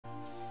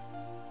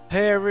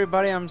Hey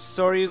everybody, I'm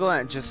sorry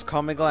Glenn, just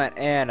call me Glenn,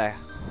 and I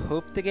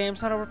hope the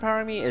game's not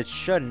overpowering me. It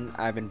shouldn't.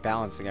 I've been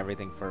balancing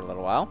everything for a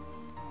little while.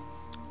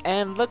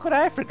 And look what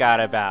I forgot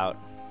about.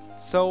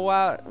 So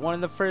one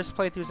of the first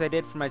playthroughs I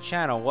did for my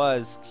channel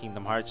was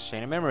Kingdom Hearts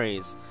Chain of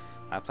Memories.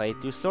 I played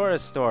through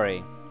Sora's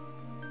story.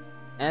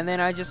 And then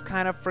I just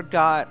kind of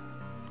forgot,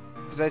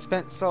 because I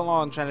spent so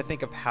long trying to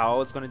think of how I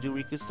was going to do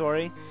Riku's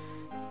story.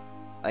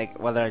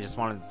 Like, whether I just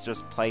wanted to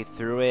just play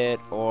through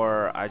it,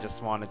 or I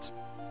just wanted to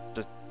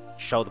just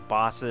show the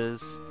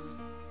bosses.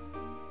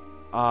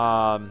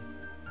 I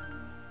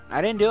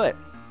didn't do it.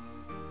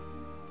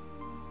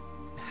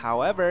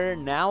 However,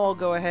 now I'll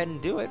go ahead and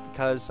do it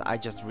because I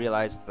just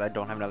realized that I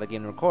don't have another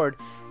game to record,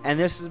 and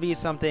this would be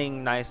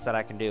something nice that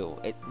I can do.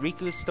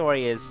 Riku's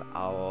story is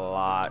a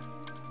lot.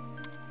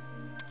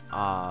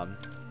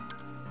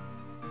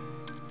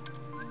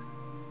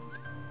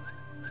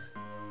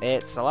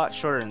 It's a lot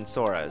shorter than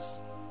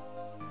Sora's.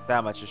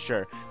 That much is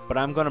sure. But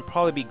I'm gonna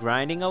probably be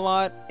grinding a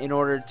lot in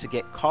order to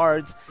get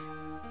cards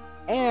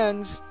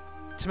and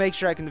to make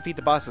sure I can defeat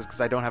the bosses because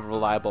I don't have a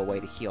reliable way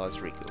to heal as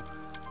Riku.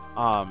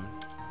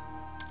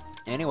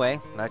 Anyway,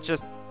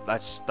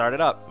 let's start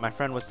it up. My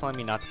friend was telling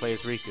me not to play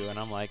as Riku, and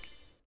I'm like,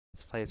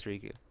 let's play as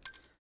Riku.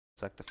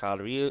 Select the file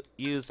to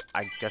use.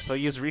 I guess I'll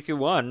use Riku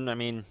 1. I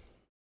mean,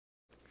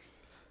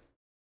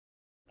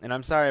 and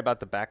I'm sorry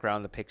about the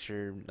background, the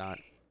picture not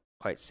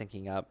quite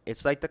syncing up.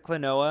 It's like the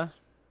Klonoa,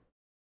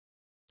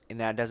 and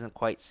that doesn't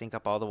quite sync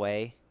up all the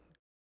way.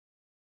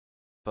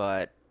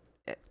 But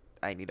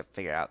I need to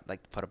figure out,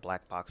 like, put a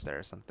black box there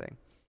or something.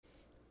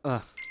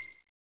 Ugh.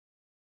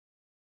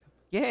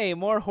 Yay,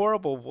 more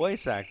horrible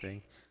voice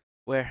acting.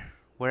 Where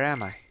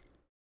am I?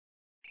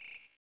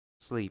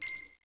 Sleep.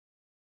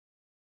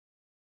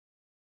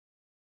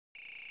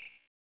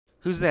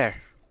 Who's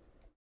there?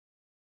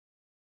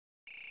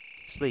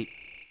 Sleep.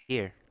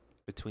 Here.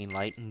 Between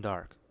light and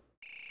dark.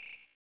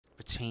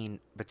 Between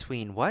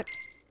what?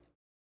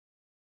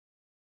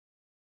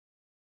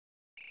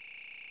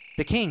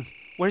 The king!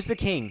 Where's the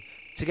king?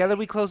 Together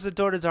we close the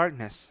door to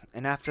darkness,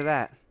 and after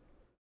that...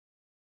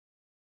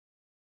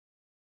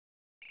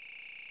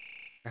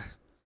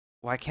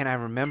 Why can't I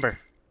remember?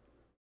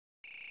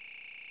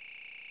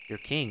 Your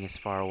king is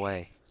far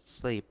away.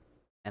 Sleep,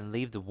 and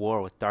leave the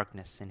war with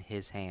darkness in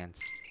his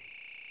hands.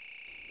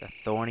 The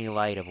thorny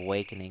light of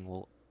awakening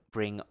will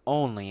bring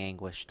only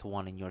anguish to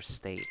one in your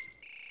state.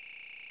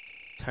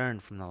 Turn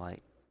from the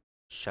light.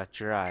 Shut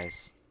your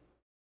eyes.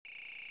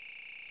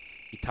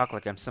 You talk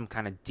like I'm some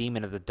kind of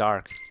demon of the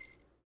dark.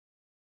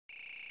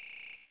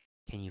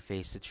 Can you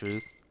face the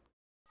truth?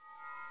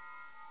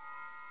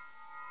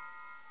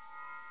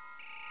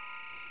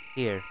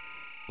 Here,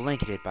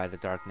 blanketed by the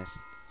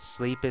darkness,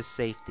 sleep is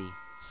safety.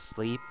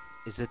 Sleep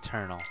is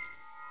eternal.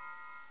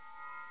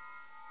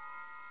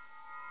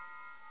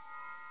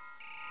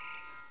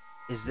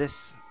 Is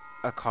this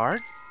a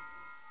card?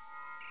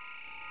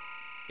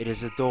 It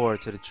is a door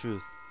to the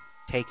truth.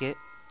 Take it,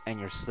 and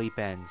your sleep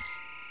ends.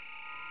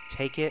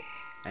 Take it,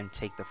 and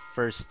take the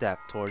first step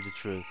toward the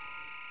truth.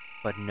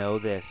 But know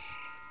this,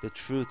 the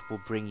truth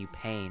will bring you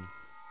pain.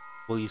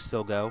 Will you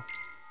still go?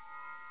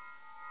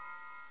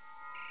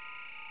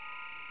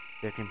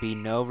 There can be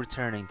no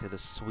returning to the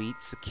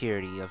sweet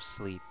security of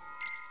sleep.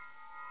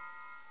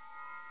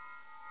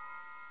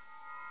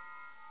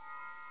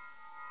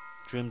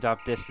 Dreamed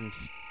up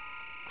distance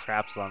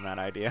craps on that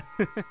idea.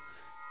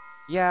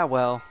 Yeah,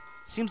 well,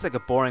 seems like a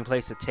boring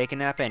place to take a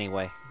nap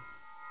anyway.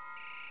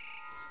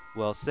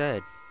 Well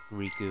said,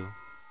 Riku.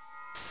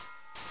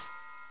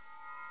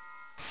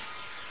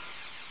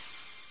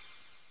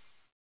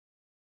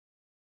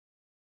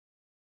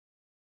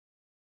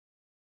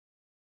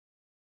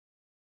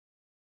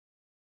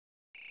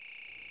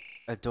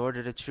 A door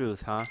to the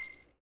truth, huh?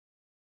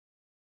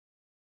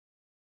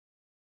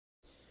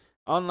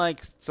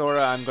 Unlike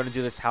Sora, I'm gonna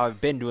do this how I've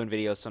been doing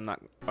videos, so I'm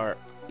not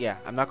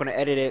gonna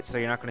edit it, so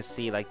you're not gonna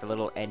see like the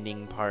little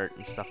ending part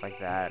and stuff like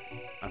that,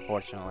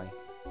 unfortunately.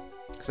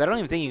 Because I don't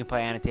even think you can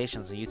play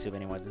annotations on YouTube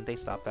anymore. Didn't they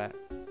stop that?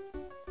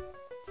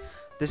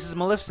 This is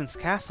Maleficent's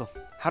castle.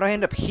 How would I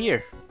end up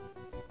here?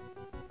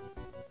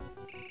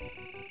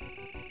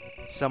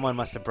 Someone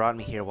must have brought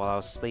me here while I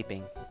was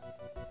sleeping.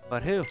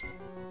 But who?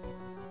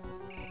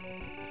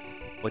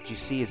 What you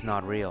see is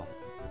not real.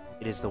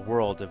 It is the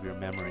world of your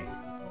memory.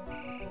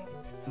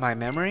 My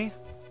memory?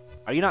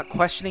 Are you not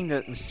questioning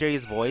the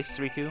mysterious voice,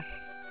 Riku?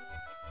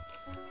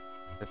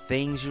 The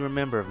things you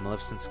remember of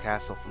Maleficent's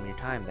castle from your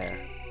time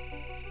there.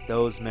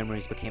 Those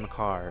memories became a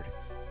card,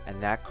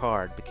 and that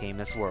card became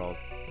this world.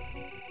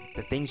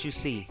 The things you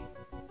see,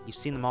 you've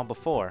seen them all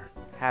before,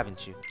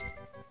 haven't you?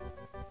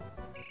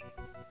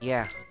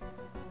 Yeah.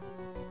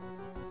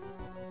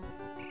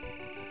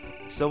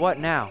 So what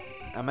now?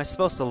 Am I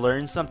supposed to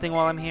learn something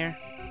while I'm here?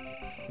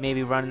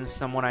 Maybe run into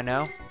someone I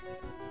know?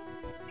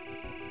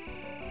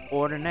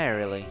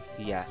 Ordinarily,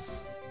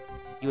 yes.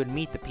 You would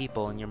meet the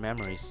people in your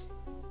memories.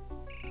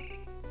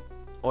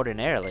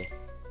 Ordinarily.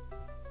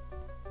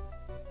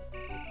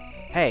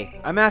 Hey,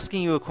 I'm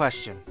asking you a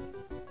question.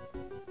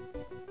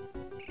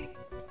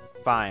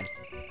 Fine.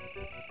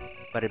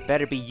 But it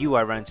better be you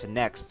I run into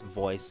next,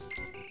 voice.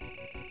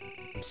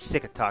 I'm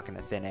sick of talking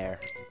to thin air.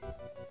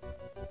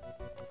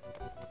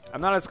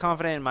 I'm not as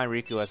confident in my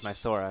Riku as my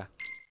Sora.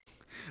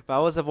 If I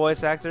was a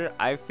voice actor,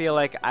 I feel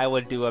like I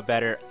would do a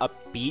better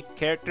upbeat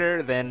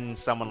character than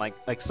someone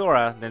like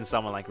Sora than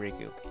someone like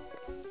Riku.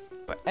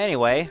 But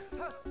anyway,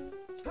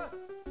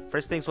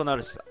 first things we'll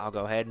notice, I'll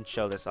go ahead and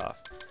show this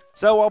off.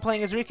 So while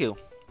playing as Riku,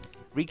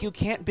 Riku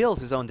can't build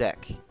his own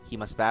deck. He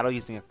must battle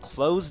using a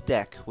closed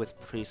deck with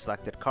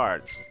pre-selected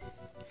cards.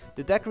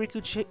 The deck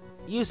Riku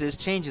uses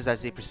changes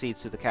as he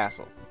proceeds through the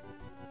castle.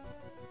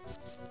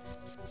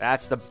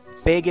 That's the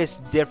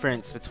biggest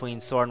difference between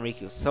Sora and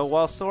Riku. So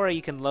while Sora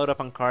you can load up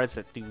on cards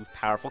that do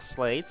powerful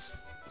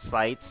slights,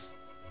 like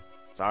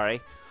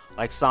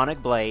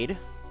Sonic Blade,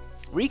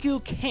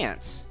 Riku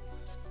can't.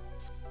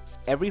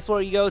 Every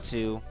floor you go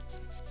to,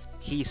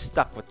 he's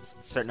stuck with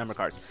a certain number of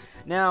cards.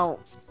 Now,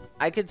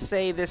 I could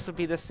say this would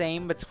be the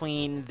same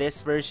between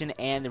this version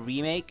and the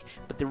remake,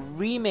 but the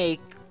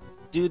remake,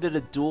 due to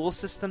the duel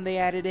system they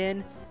added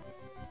in,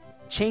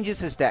 changes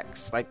his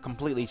decks, like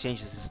completely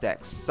changes his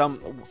decks. Some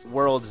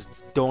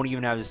worlds don't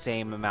even have the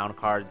same amount of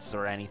cards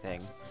or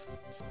anything.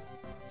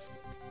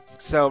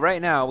 So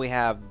right now we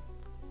have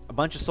a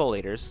bunch of Soul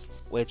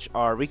Eaters, which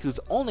are Riku's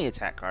only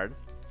attack card.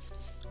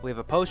 We have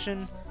a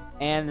potion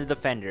and the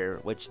Defender,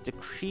 which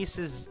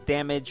decreases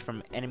damage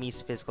from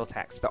enemies' physical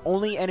attacks. The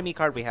only enemy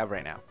card we have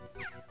right now.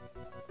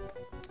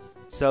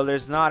 So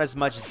there's not as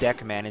much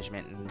deck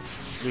management in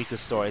Riku's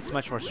story. It's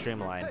much more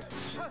streamlined.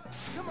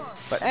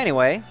 But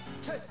anyway,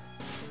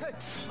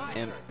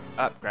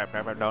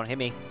 crap, don't hit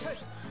me.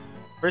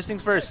 First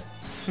things first.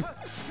 If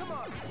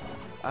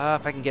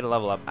I can get a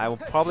level up. I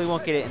probably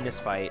won't get it in this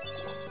fight.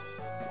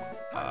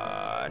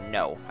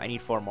 No. I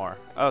need 4 more.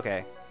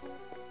 Okay.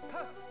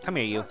 Come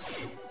here, you.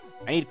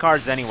 I need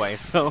cards anyway,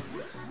 so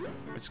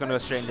we're just gonna go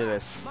straight into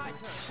this.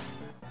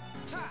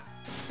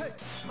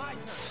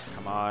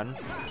 Come on.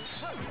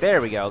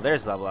 There we go.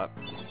 There's level up.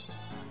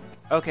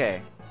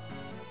 Okay.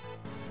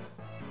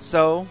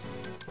 So,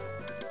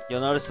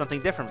 you'll notice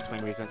something different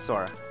between Riku and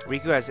Sora.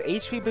 Riku has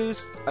HP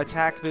boost,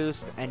 attack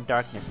boost, and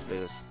darkness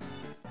boost.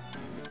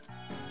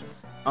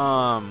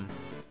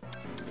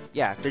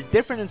 Yeah, they're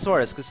different than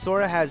Sora's, because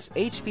Sora has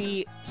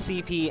HP,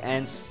 CP,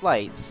 and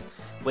slights,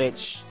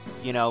 which,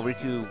 you know,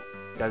 Riku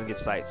doesn't get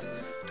slights.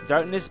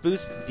 Darkness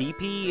boosts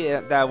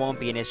DP, that won't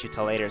be an issue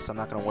till later, so I'm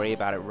not going to worry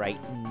about it right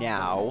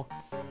now.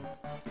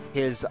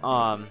 His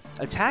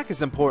attack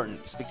is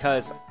important,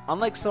 because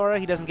unlike Sora,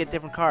 he doesn't get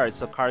different cards,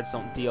 so cards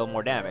don't deal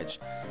more damage.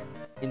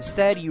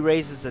 Instead, you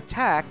raise his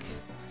attack,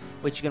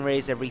 which you can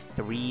raise every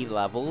 3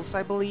 levels,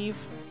 I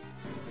believe.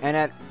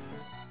 And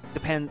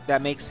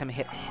that makes him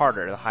hit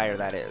harder the higher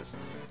that is.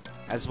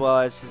 As well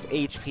as his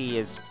HP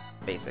is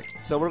basic.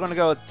 So we're going to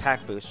go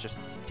attack boost. Just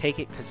take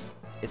it because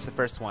it's the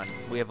first one.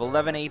 We have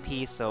 11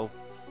 AP, so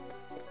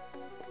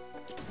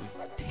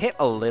hit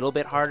a little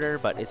bit harder,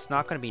 but it's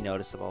not going to be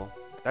noticeable.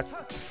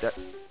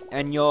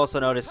 And you'll also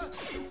notice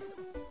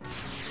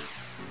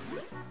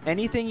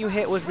anything you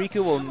hit with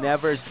Riku will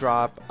never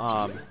drop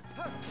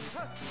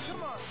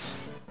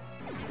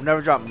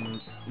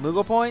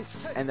Moogle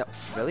points, and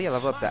really, I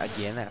level up that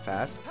again that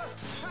fast.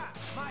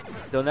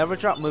 They'll never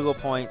drop Moogle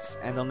points,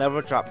 and they'll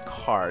never drop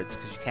cards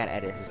because you can't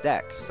edit his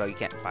deck, so you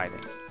can't buy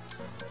things.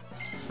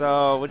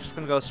 So we're just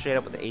gonna go straight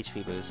up with the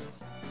HP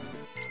boost.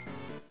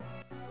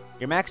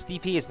 Your max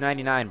DP is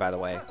 99, by the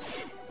way.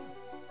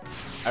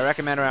 I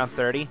recommend around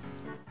 30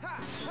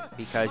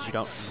 because you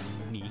don't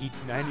need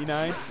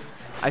 99.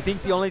 I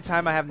think the only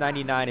time I have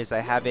 99 is I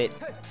have it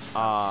in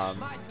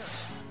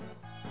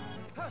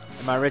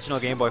my original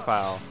Game Boy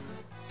file.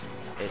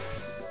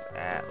 It's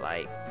at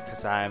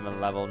because I'm a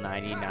level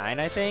 99,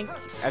 I think,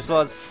 as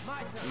well as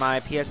my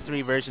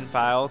PS3 version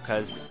file,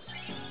 because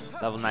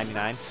level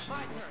 99,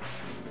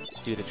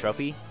 do the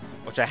trophy,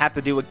 which I have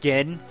to do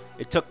again.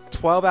 It took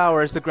 12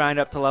 hours to grind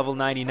up to level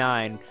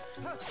 99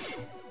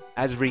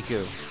 as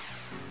Riku.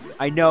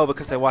 I know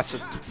because I watched a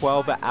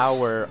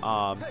 12-hour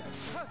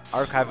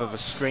archive of a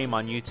stream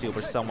on YouTube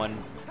where someone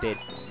did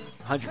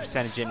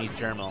 100% of Jimmy's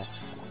Journal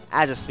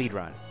as a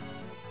speedrun.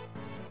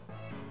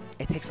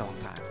 It takes a long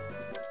time.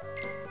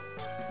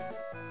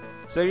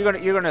 So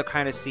you're gonna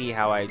kind of see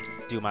how I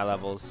do my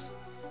levels.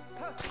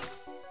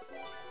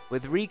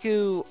 With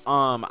Riku,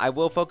 I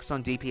will focus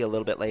on DP a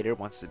little bit later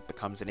once it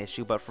becomes an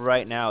issue, but for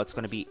right now it's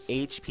gonna be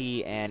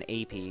HP and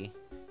AP.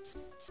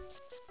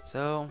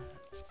 So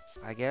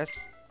I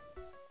guess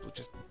we'll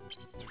just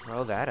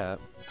throw that up.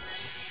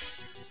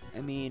 I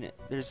mean,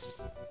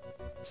 it's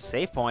a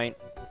save point.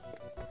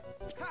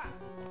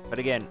 But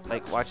again,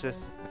 watch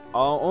this.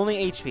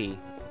 Only HP.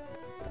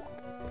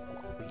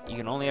 You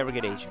can only ever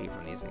get HP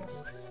from these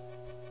things.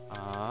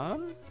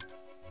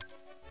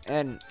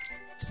 And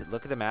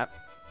look at the map.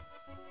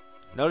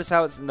 Notice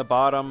how it's in the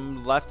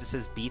bottom left. It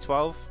says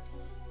B12.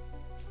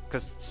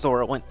 Because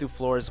Sora went through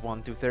floors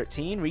 1 through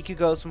 13. Riku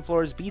goes from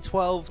floors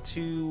B12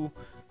 to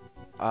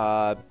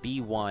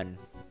B1.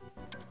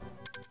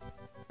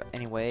 But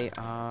anyway,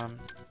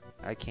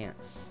 I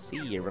can't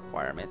see your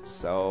requirements,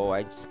 so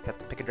I just have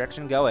to pick a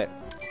direction and go it.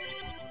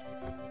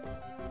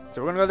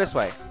 So we're gonna go this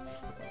way.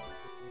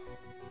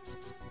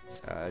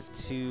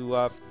 2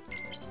 up.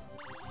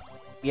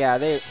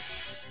 Yeah,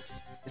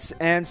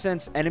 and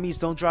since enemies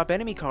don't drop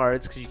enemy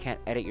cards because you can't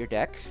edit your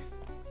deck,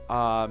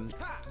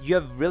 you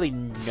have really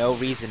no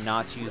reason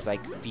not to use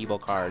like feeble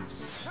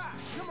cards.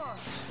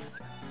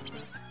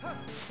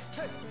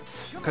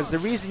 Because the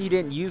reason you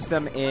didn't use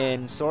them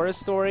in Sora's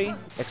story,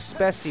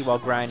 especially while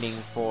grinding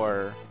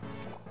for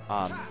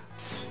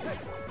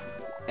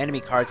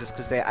enemy cards, is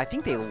because I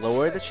think they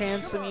lower the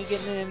chance of you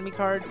getting an enemy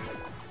card.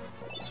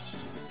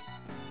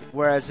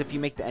 Whereas if you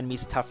make the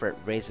enemies tougher, it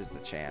raises the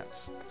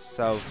chance.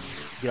 So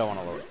you don't want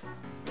to lower it.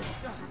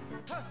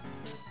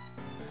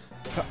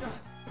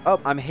 Oh,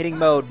 I'm hitting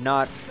mode,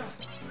 not...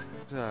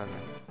 Okay,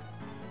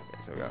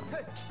 so we go.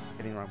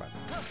 Hitting the wrong button.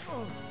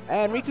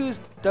 And Riku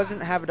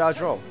doesn't have a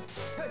dodge roll.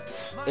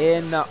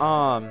 In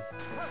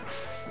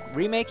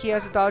Remake, he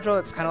has a dodge roll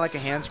that's kind of like a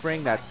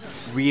handspring that's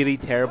really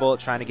terrible at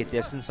trying to get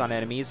distance on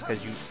enemies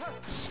because you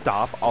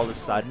stop all of a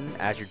sudden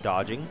as you're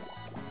dodging.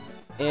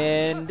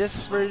 In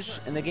this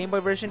version, in the Game Boy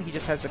version, he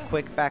just has a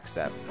quick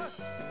backstep.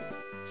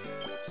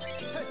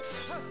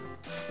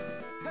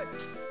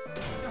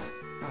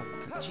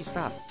 Oh, geez,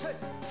 stop.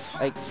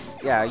 Like,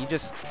 yeah, you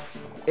just...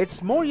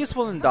 It's more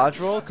useful than dodge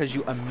roll because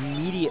you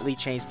immediately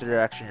change the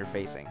direction you're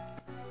facing.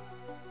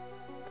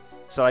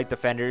 So, like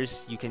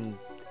defenders, you can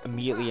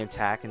immediately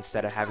attack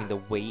instead of having to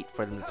wait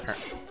for them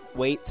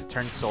to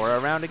turn Sora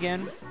around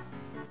again.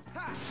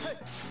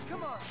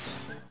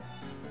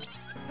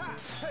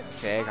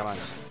 Okay, come on.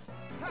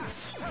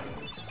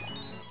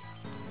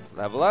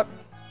 Level up.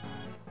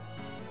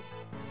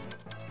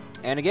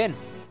 And again,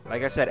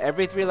 like I said,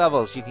 every 3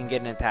 levels you can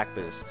get an attack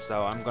boost.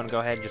 So I'm going to go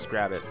ahead and just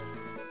grab it.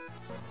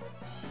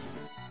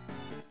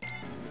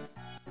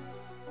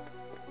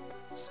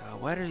 So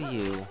what are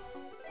you?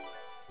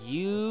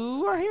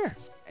 You are here.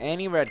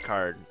 Any red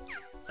card.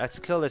 Let's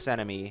kill this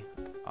enemy.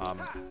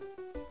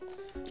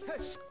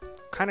 Let's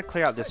kind of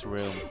clear out this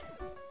room.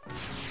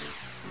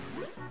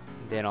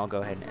 Then I'll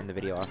go ahead and end the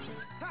video off.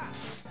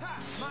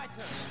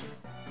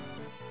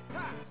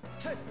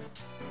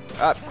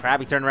 Oh, crap,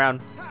 he turned around.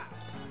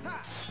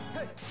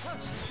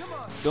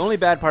 The only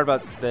bad part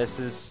about this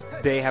is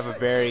they have a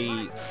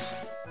very...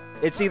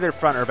 It's either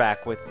front or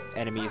back with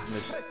enemies in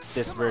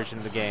this version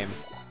of the game.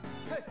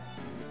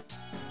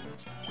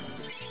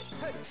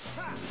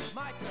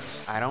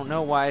 I don't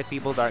know why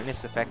Feeble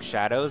Darkness affects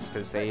shadows,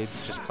 because they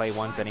just play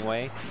ones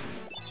anyway.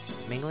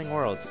 Mingling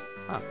Worlds.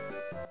 Huh.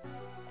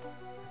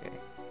 Okay.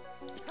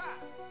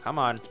 Come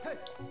on.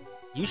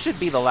 You should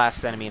be the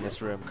last enemy in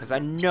this room, because I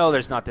know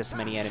there's not this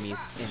many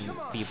enemies in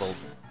Feeble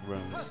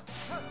rooms.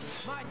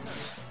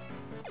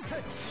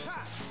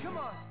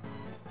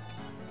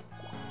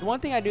 The one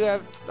thing I do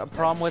have a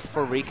problem with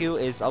for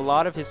Riku is a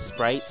lot of his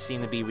sprites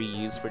seem to be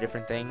reused for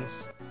different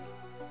things.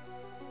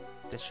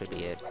 This should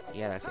be it.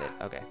 Yeah, that's it.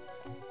 Okay.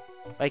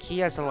 Like, he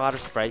has a lot of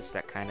sprites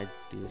that kind of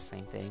do the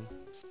same thing.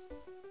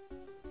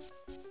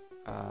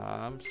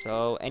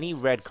 So, any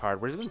red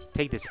card. We're just going to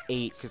take this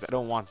 8, because I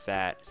don't want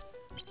that.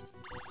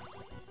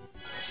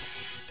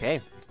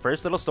 Okay,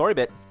 first little story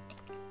bit.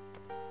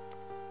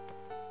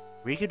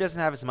 Riku doesn't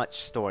have as much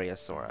story as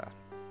Sora.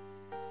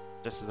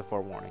 Just as a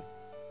forewarning.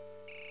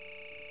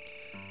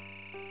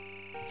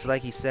 It's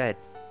like he said,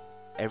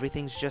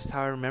 everything's just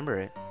how I remember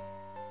it.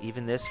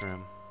 Even this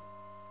room.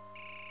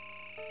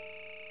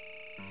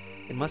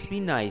 It must be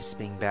nice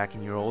being back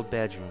in your old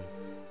bedroom.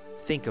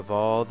 Think of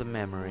all the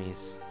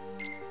memories.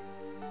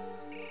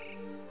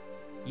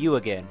 You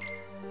again.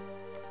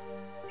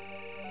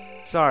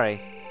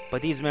 Sorry,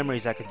 but these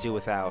memories I could do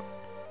without.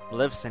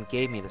 Maleficent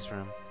gave me this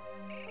room.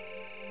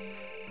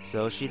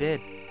 So she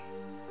did.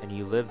 And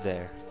you lived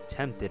there,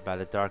 tempted by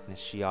the darkness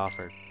she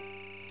offered.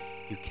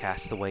 You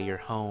cast away your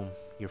home,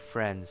 your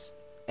friends,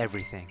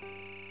 everything.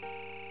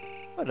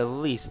 But at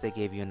least they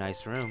gave you a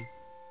nice room.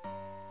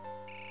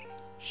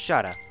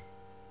 Shut up.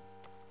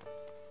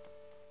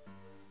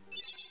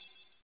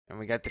 And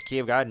we got the Key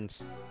of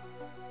Guidance.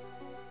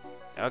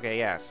 Okay,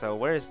 yeah, so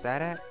where is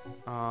that at?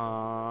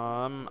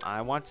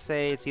 I want to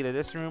say it's either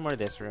this room or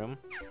this room.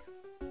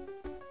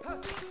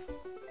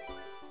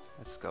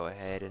 Let's go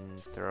ahead and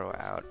throw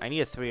out. I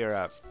need a 3 or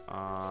up.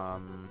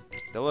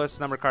 The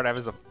lowest number card I have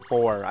is a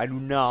 4. I do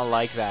not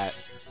like that.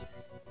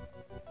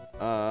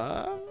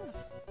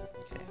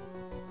 Okay.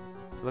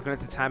 Looking at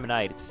the time of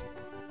night, it's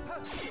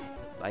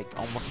like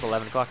almost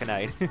 11 o'clock at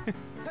night.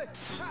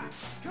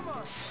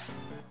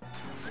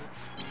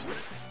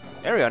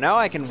 There we go. Now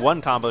I can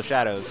one-combo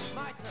shadows.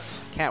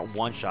 Can't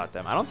one-shot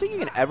them. I don't think you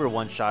can ever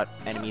one-shot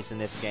enemies in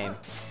this game.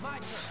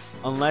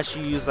 Unless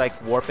you use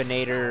like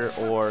Warpinator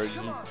or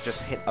you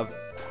just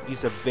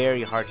use a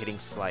very hard-hitting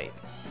slight.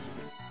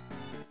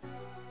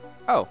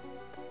 Oh.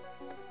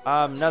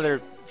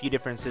 Another few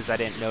differences I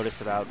didn't note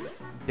about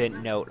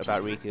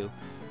Riku.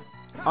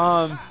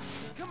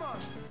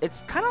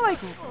 It's kind of like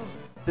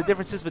the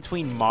differences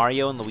between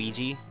Mario and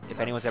Luigi. If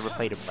anyone's ever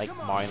played like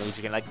Mario and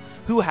Luigi game, like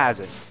who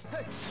hasn't?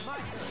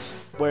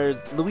 Whereas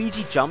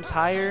Luigi jumps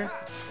higher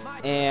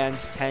and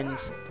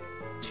tends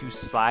to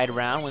slide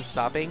around when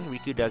stopping.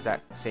 Riku does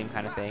that same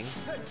kind of thing.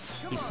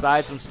 He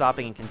slides when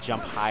stopping and can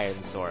jump higher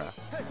than Sora.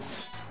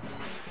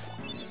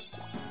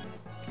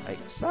 Like,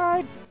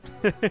 slide!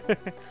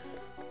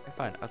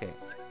 Fun, okay.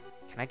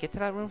 Can I get to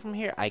that room from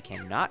here? I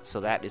cannot,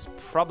 so that is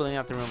probably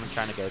not the room I'm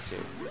trying to go to.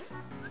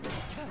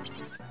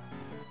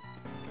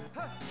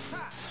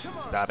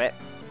 Stop it.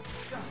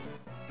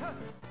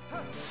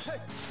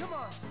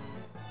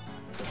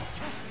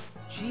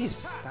 Jeez,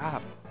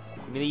 stop.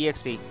 Give me the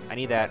EXP. I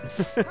need that.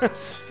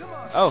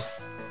 Oh,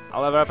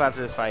 I'll level up after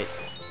this fight.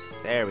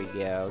 There we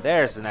go.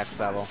 There's the next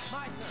level.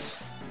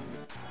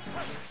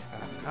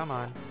 Come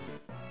on.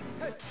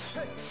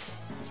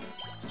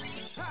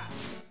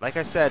 Like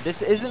I said,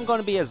 this isn't going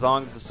to be as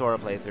long as the Sora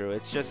playthrough.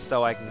 It's just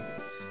so I can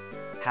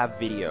have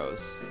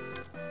videos.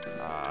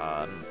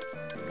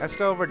 Let's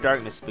go over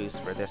Darkness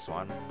Boost for this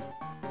one.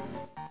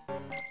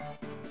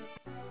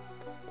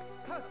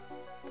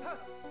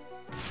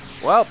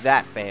 Well,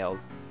 that failed.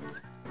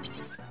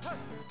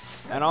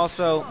 And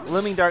also,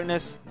 Looming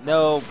Darkness,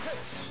 no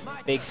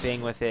big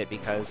thing with it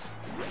because,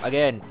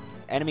 again,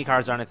 enemy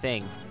cards aren't a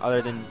thing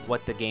other than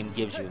what the game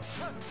gives you.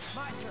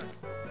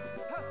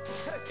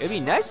 It'd be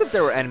nice if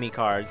there were enemy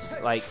cards.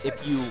 Like,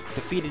 if you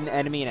defeated an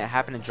enemy and it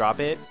happened to drop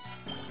it,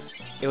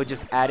 it would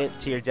just add it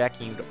to your deck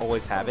and you'd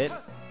always have it.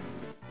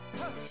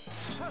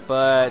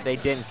 But they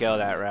didn't go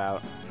that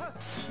route.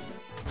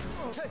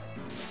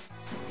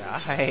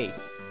 Nice.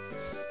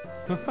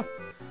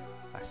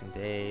 Relaxing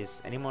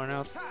Days. Anyone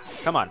else?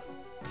 Come on.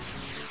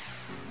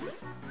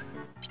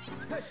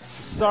 I'm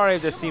sorry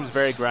if this seems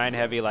very grind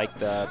heavy like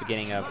the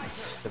beginning of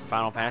the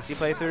Final Fantasy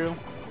playthrough.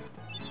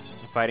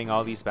 Fighting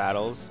all these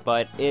battles,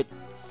 but it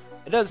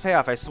does pay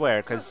off, I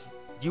swear, because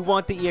you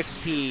want the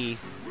EXP.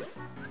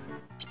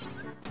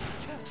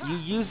 You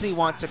usually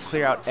want to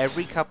clear out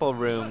every couple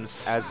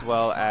rooms as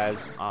well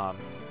as come on,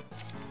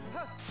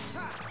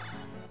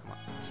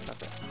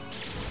 stop it.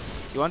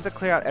 You want to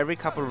clear out every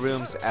couple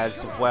rooms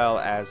as well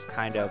as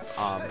kind of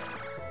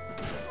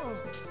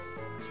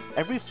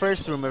every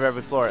first room of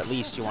every floor at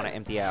least you want to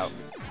empty out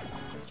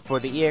for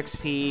the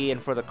EXP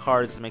and for the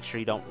cards to make sure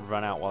you don't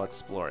run out while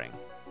exploring.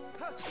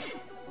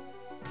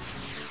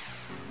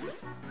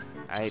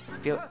 I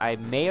feel I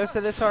may have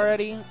said this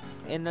already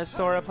in the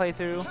Sora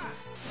playthrough,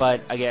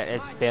 but again,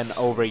 it's been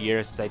over a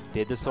year since I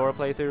did the Sora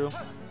playthrough.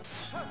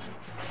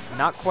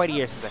 Not quite a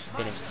year since I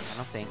finished it, I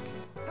don't think.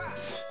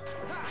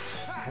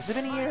 Has it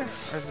been a year?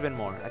 Or has it been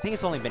more? I think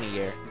it's only been a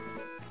year.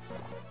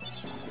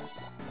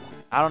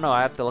 I don't know,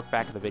 I have to look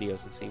back at the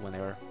videos and see when they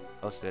were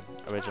posted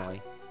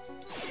originally.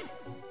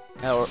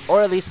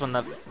 Or at least when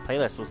the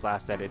playlist was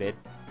last edited.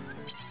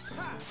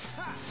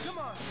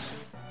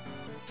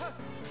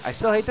 I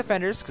still hate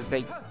defenders because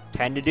they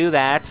tend to do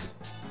that.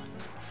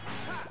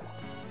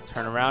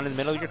 Turn around in the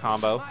middle of your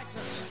combo.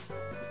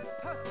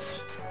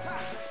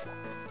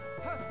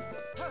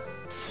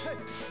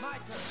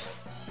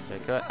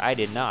 I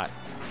did not.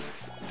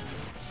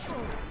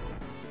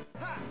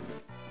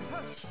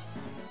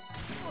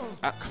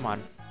 Ah, come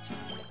on.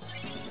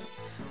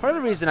 Part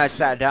of the reason I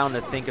sat down to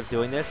think of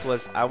doing this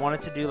was I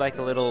wanted to do like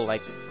a little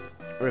like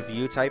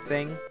review type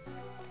thing.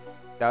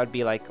 That would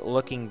be like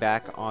looking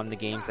back on the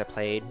games I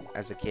played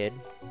as a kid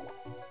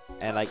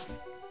and like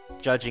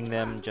judging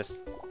them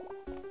just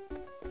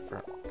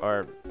for,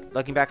 or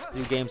looking back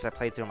through games I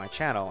played through my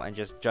channel and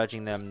just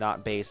judging them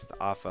not based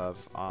off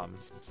of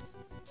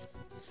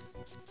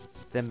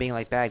them being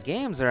like bad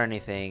games or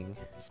anything.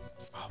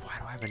 Oh, why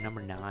do I have a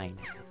number 9?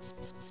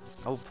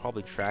 I would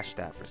probably trash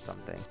that for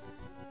something.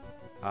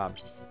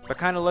 But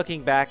kind of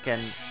looking back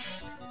and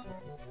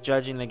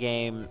judging the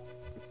game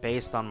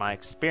based on my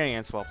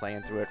experience while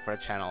playing through it for a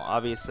channel.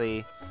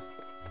 Obviously,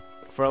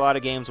 for a lot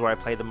of games where I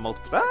play them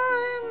multiple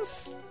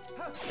times,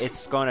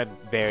 it's going to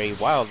vary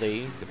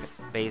wildly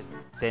based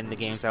than the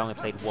games I only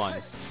played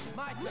once.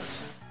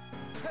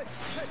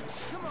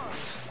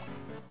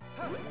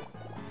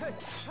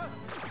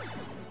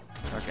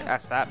 Okay,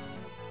 stop.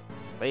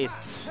 Please.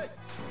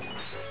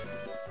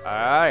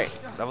 Alright,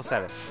 level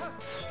 7.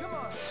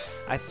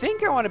 I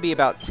think I want to be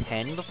about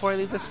 10 before I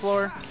leave this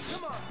floor.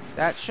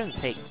 That shouldn't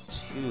take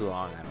too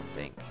long, I don't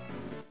think.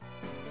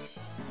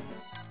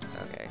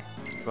 Okay,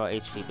 well,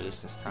 HP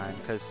boost this time,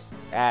 because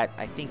at,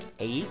 I think,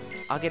 8,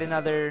 I'll get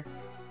another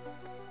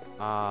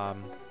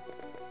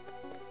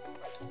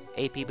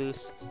AP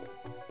boost.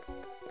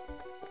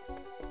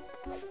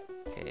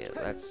 Okay,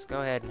 let's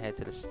go ahead and head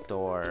to the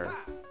store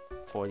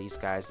before these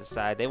guys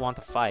decide they want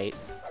to fight.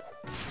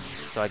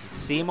 So I can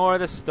see more of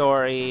the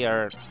story,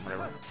 or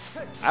whatever.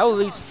 I'll at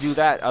least do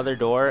that other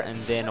door, and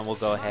then we'll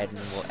go ahead and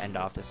we'll end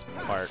off this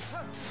part.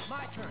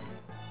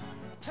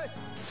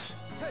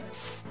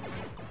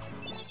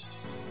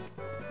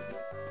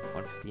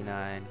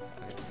 159.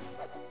 Okay.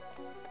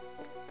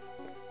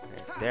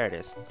 Okay, there it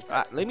is.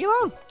 Ah, leave me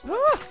alone!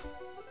 Ah!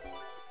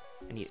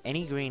 I need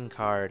any green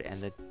card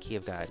and the key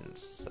of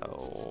guidance.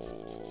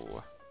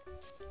 So,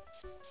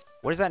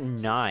 where's that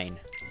 9?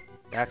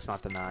 That's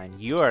not the 9.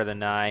 You are the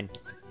 9.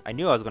 I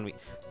knew I was gonna be.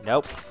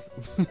 Nope.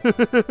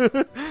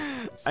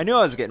 I knew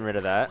I was getting rid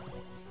of that.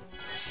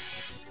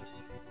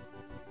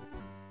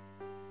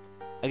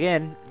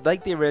 Again,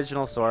 like the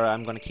original Sora,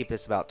 I'm going to keep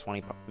this about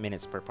 20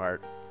 minutes per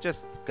part.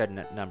 Just a good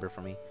number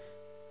for me.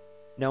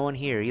 No one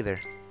here either.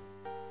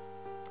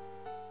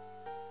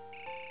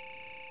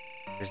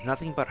 There's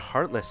nothing but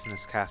Heartless in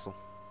this castle.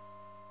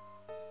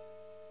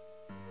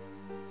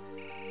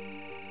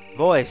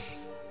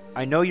 Voice,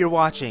 I know you're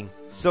watching,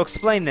 so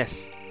explain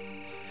this.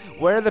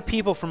 Where are the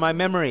people from my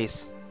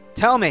memories?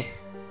 Tell me!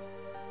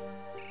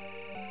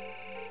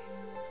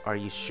 Are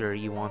you sure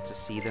you want to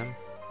see them?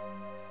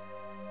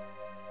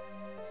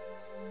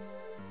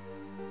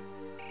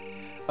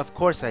 Of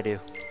course I do.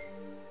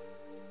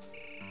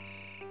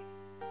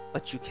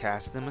 But you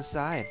cast them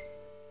aside.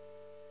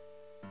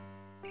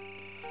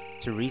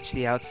 To reach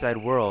the outside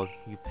world,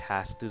 you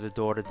pass through the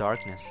door to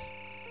darkness.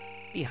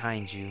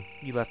 Behind you,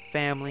 you left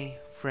family,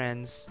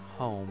 friends,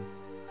 home,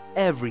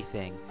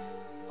 everything,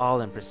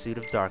 all in pursuit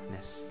of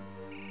darkness.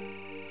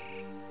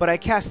 But I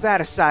cast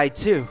that aside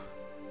too.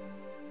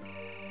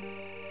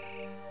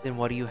 Then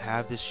what do you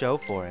have to show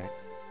for it?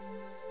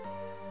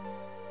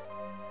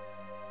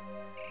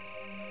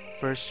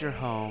 First your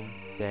home,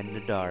 then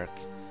the dark.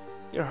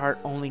 Your heart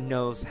only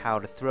knows how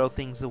to throw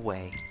things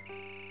away.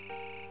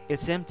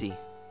 It's empty,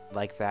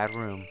 like that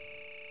room.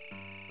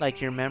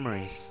 Like your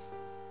memories.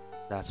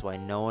 That's why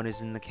no one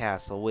is in the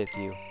castle with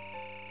you.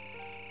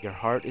 Your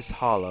heart is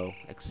hollow,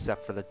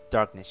 except for the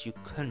darkness you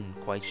couldn't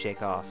quite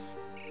shake off.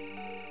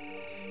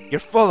 You're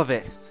full of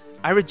it!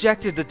 I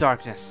rejected the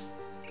darkness!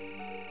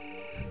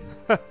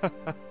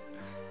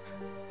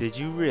 Did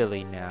you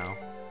really now?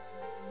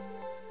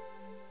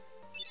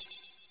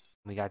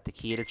 We got the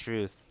key to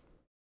truth.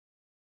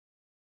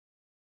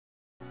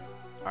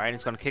 Alright,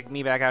 it's gonna kick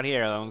me back out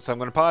here, so I'm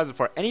gonna pause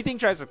before anything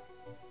tries to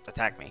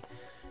attack me.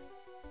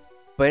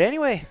 But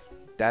anyway,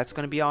 that's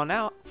gonna be all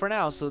now for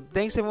now. So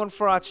thanks everyone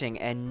for watching,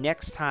 and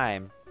next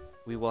time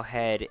we will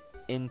head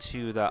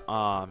into the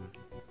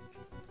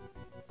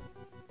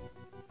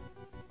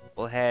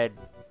we'll head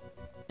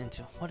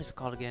into, what is it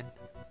called again?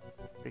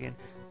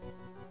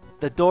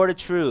 The Door to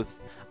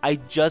Truth. I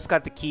just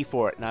got the key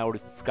for it and I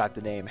already forgot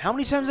the name. How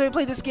many times have I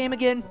played this game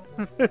again?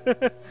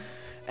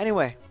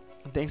 Anyway,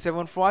 thanks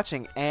everyone for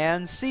watching,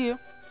 and see you.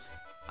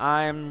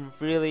 I'm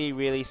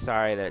really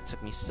sorry that it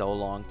took me so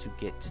long to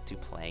get to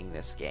playing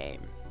this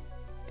game.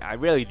 I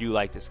really do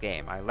like this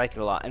game. I like it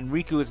a lot. And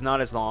Riku is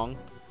not as long.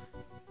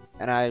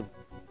 And I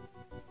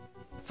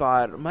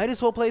thought, might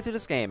as well play through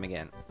this game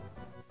again.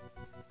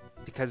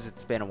 Because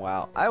it's been a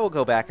while. I will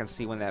go back and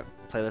see when that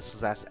playlist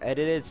was last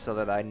edited so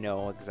that I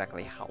know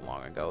exactly how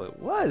long ago it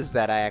was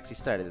that I actually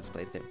started this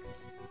playthrough.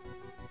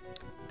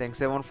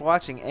 Thanks everyone for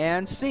watching,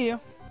 and see you!